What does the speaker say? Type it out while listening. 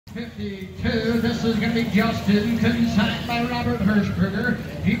52. This is going to be Justin, consigned by Robert Hirschberger.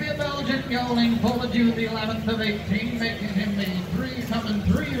 He be a Belgian gelding, full of June the 11th of 18, making him the coming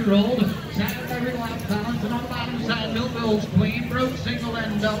 3-year-old. Saturday every lap balance, and on the bottom side, Bill Bill's Queen, broke single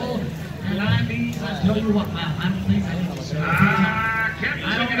and double. And I tell you what, man, I don't think I need to say a whole lot.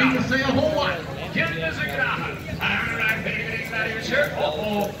 I don't need to say a whole lot. Sure.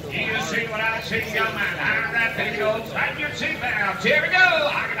 You see what I see, young man. Higher lap, there he goes. Tighten your seatbelts. Here we go.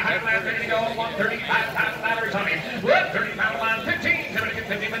 I got a higher lap, there he goes. 135,000 on him. What? 30-pound line, 15. Somebody get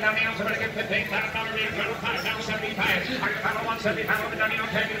 50, but down the somebody get 15. $5 down 75. I got a pound 170, pound of down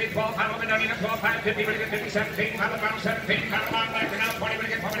 10, give me 12, pound of down 12, 5, 50, but get 50, 17, pound 17, pound of back now 20, but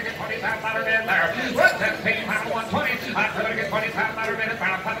get 20, $20,000 bid there. What? 17, pound 120. I'm going to get $20,000 bid.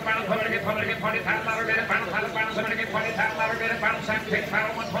 Pound, somebody get $20,000 bid. Pound, somebody get $20,000 bid. Pound, 17,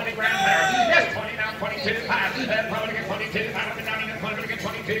 pound 120 grand there. Yes, 20 down, 22, 5. Probably get 22, pound of down 20, get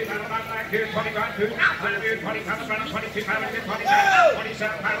 22, pound of back here, 20 grand, 2. Now, 20 pound of down 22, pound of get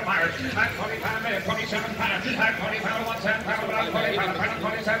 27 pound of Myers. 25 minutes, 27 pounds. 20 pound of 17, pound of 20 pound,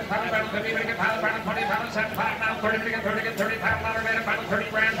 27 pound of 50, but get pound, 20 pound of 7, 5 now, 30, get 30 pound of bid. Pound 30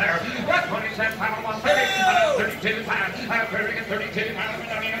 grand there. What? 27 pound of 130, 32 pounds. 30, get 32 pound of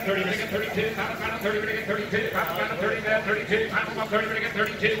down 30, get 32 pound of 30, get 32 pound of 30, 32 pound of 30, get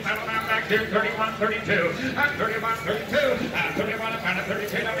 32 pound of back here, 31, 32. 31, 32. 31 pound of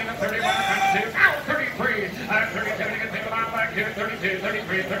 32, down 31 pound of 2. Ow, 33. 32, get 3 pound back here, 32,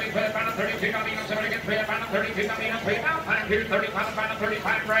 33, 33 pound of 32, down somebody get 3 pound of 32, down 3 pound back here, 30 pound of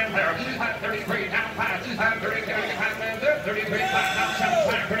 35 grand there. 33 down 5. 32, get 33 pound down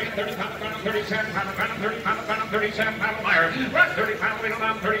 7, 30 pound of 37 pound of 30 pound of 37 pound of Meyer. 30 pound of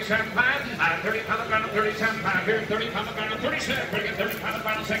down 37 pound. 30 pound of 37 pound here, 30 pound of 37. Bring it 30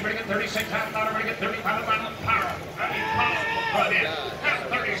 pound of 6, bring it 36 pound of bring it 30 pound of power. Powerful.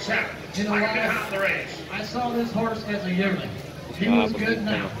 37. You know what? The race. I saw this horse as a yearling. He was good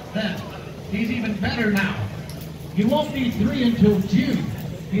now, then. He's even better now. He won't be 3 until June.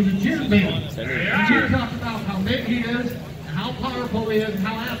 He's a June baby. And you talk about how big he is, and how powerful he is, and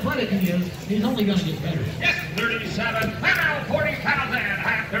how athletic he is. He's only going to get better. Yes, 37. Now 40,000.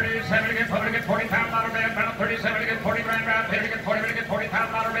 37 to get 40 pound dollar bid. 37 to get 40 grand round. 30 to get 40 to get 40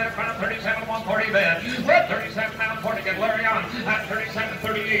 pound dollar bid. 37 140 bid. 37 now 40 get Larry on. 37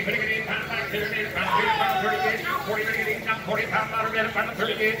 38. 38 pound back. 38 now 40 38 now 40 pound dollar bid.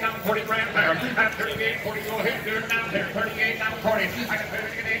 38 now 40 grand there. 38 40 go ahead do it now there. 38 now 40. I got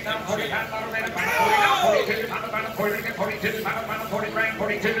 38 now 40 pound dollar bid. 40 now 42 pound 40 to get 42 pound 40 grand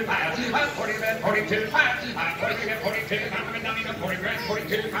 42 pounds. 40 bid 42 pounds. 40 to get 42 pound down even 40 grand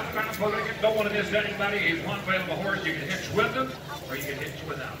 42 pound 40 to get no one of this anybody. He's one way of a horse you can hitch with him or you can hitch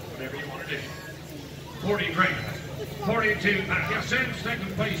without. Whatever you want to do. 40 grand. 42 pounds. Yeah, send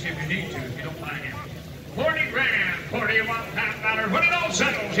second place if you need to, if you don't mind him. 40 grand, 41 pound. When it all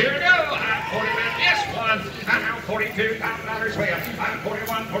settles, here we go. 40 grand, yes, one. I'm now 42 pound dollars way up.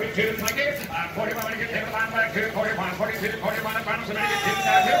 41, 42, thank you. 41, get 10 pound back to 41, 42, 41 pounds, and then get 2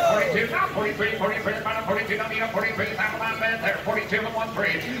 down here. 42, now 43, 43 pound, 42, down here, 43 pound there. 42 and 1,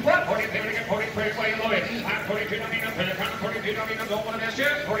 3. What? 43, to get 43 way low. 42, down here, 42, down here, don't want to miss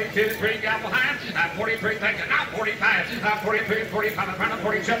you. 42, 3, got behind. 43, thank you. Now 45, 43, 40 pound,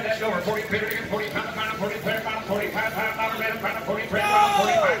 47, that's over. 43, to get 40 pound, 43 pound, 45 pound, 43 pound,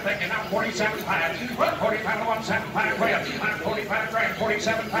 45, thank you. Now 47 pounds. 40 pound, 17 way up. 45 grand,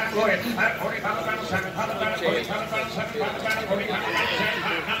 47 pound low. 40 pound, 7 pound, 40 pound, 7 pound, 40 pound, 7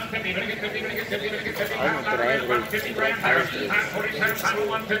 pound, 50, 50, 50, 50, 50, 50 pound, 50 grand higher. 47 pound,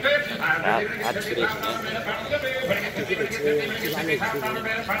 150. 50 pound, 50, 50, 50 pound,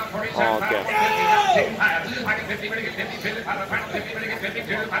 47 pound, 150 pounds. I get 50, 50, 50, 50 pound, 50, 50,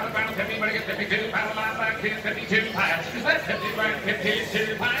 52 pound, 50, 50, 52 pound, back 52 pounds. 50 grand,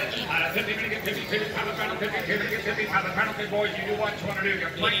 52 pounds. 50, 52 pound, 50 pound, boys, you do what you want to do. You're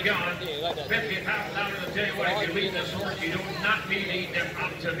playing gun. 50 pounds out of the day. If you leave this horse, you do not need them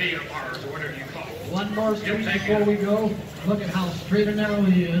up to be a bars or whatever you call it. One more string before we go. Look at how straight and narrow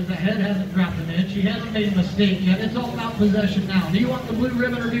he is. The head hasn't dropped an inch. He hasn't made a mistake yet. It's all about possession now. Do you want the blue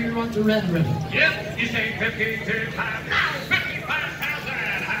ribbon or do you want the red ribbon? Yep, you say 52 pounds. Now 55,000.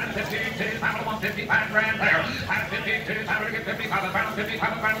 52 pounds, 155 grand there. 52 pounds, get 55 pounds,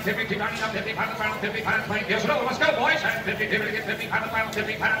 55 pounds, 52 pounds, 55 pounds, 55 pounds. Yes, no, let's go, boys. 52 to get 55 pounds,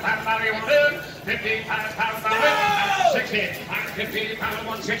 55 pounds. You want to do? 55 pounds, 60. 50 pounds,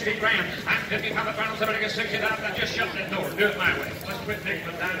 160 grand. 50 pounds, somebody get 60,000. Just shut that door. Do it my way. Let's quit taking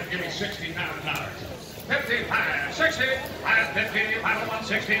them down and give me $60,000. 55, 60, 50, final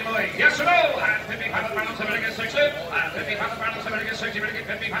 160, Louis. Yes or no? 50, final 70, get 60. 50, final 70, get 60,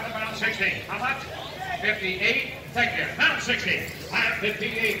 50, final 60. How much? 58. Thank you. Now 60.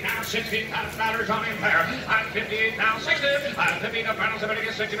 58. Now 60. $1,000 on him there. 58. Now 60. 50. The final 70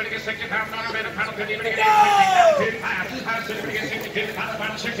 get 60. Get 60. $1,000. Final 50. Get 60. Now 25. 60. Get 62.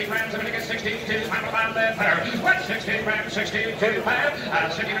 Final 60 grams. 70 get 62. Final 5 left there. What? 60 grams. 62.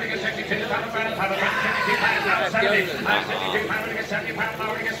 5. 60 get 62. Final 52. Now 70. 62. Final get 70.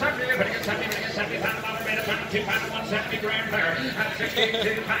 Final get 70. Get 70. Get 70. Final 2. Final 170 grams there.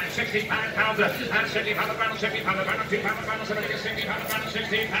 62. 65 pounds. 60. Final 60. Final 2. Final 70. Get 60. Final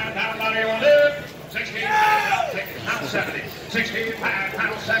 60. Down body on it. 65 now 70. 65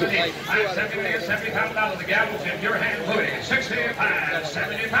 now 70. 70 $70,000. The gavel's in your hand, Louis. 65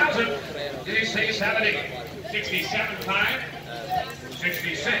 70,000. Did he say 70? 67 5.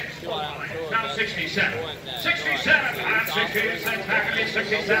 66. Now 67. 67. I'm 66. Back at me.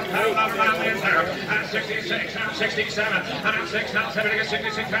 67. I'm 66. Now 67. I'm 6. Now 70. Get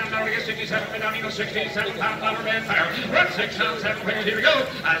 66. Now get 67. Down even $67,000 red fire. Run 6. Now 7. Here we go.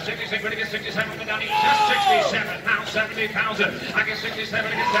 66. When he gets 67. Down even just 67. Now 70,000. I get 67.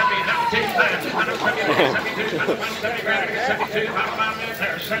 Get 70. Now 25. I know 70. Get 72. I'm 70 grand. I get 72. I'm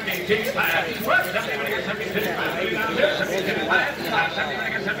there. 72. 5. Run 70. When he gets 72. 72. 5. 70,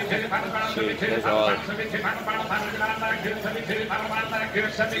 72,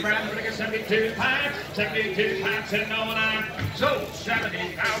 72, 70 grand, 72, 5, 72, 5, 709. So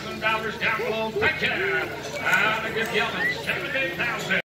 $70,000 down below. Thank you. The good Gilman, 70,000.